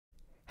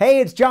Hey,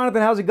 it's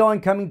Jonathan. How's it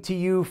going? Coming to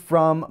you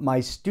from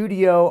my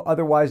studio,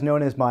 otherwise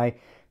known as my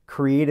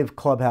creative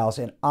clubhouse.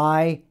 And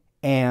I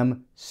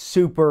am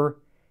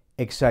super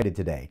excited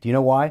today. Do you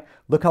know why?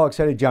 Look how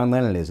excited John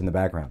Lennon is in the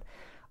background.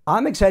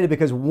 I'm excited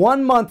because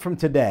 1 month from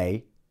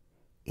today,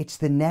 it's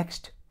the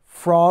next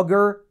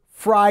Frogger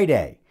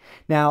Friday.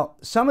 Now,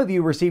 some of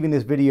you receiving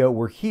this video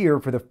were here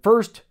for the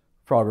first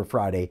Frogger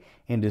Friday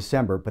in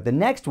December, but the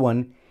next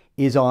one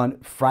is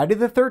on Friday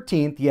the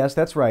 13th. Yes,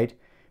 that's right.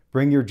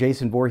 Bring your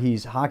Jason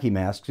Voorhees hockey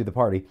mask to the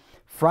party.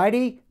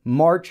 Friday,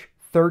 March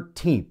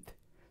 13th.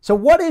 So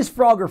what is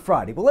Frogger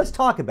Friday? Well, let's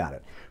talk about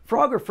it.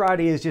 Frogger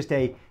Friday is just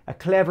a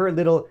clever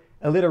little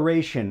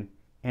alliteration,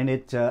 and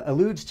it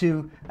alludes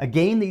to a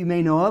game that you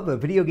may know of, a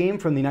video game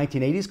from the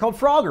 1980s called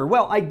Frogger.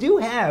 Well, I do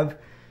have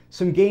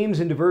some games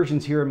and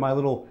diversions here in my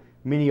little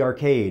mini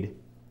arcade,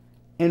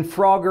 and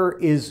Frogger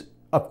is,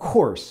 of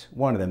course,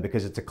 one of them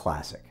because it's a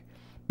classic.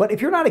 But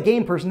if you're not a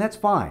game person, that's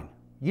fine.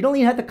 You don't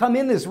even have to come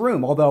in this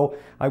room, although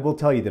I will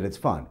tell you that it's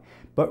fun.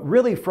 But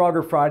really,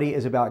 Frogger Friday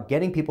is about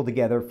getting people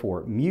together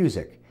for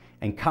music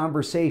and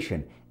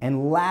conversation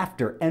and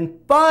laughter and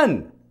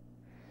fun.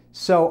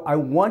 So I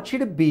want you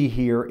to be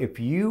here. If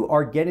you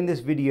are getting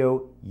this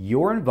video,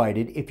 you're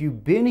invited. If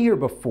you've been here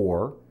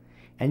before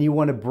and you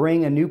want to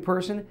bring a new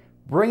person,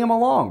 bring them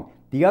along.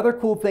 The other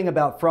cool thing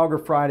about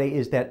Frogger Friday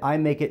is that I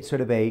make it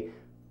sort of a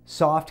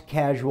soft,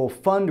 casual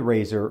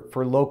fundraiser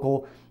for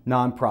local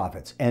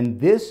nonprofits. And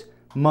this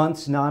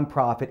month's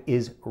nonprofit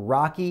is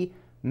Rocky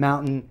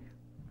Mountain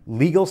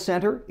Legal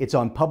Center. It's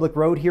on Public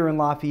Road here in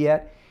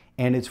Lafayette,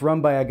 and it's run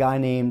by a guy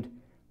named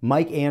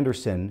Mike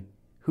Anderson,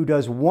 who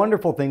does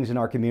wonderful things in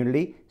our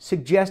community.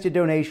 Suggested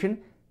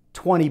donation,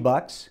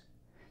 $20.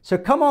 So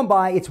come on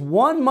by. It's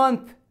 1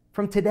 month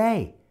from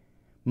today,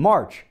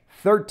 March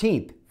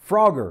 13th,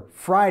 Frogger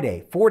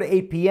Friday, 4 to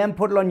 8 p.m.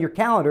 Put it on your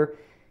calendar,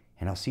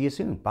 and I'll see you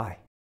soon. Bye.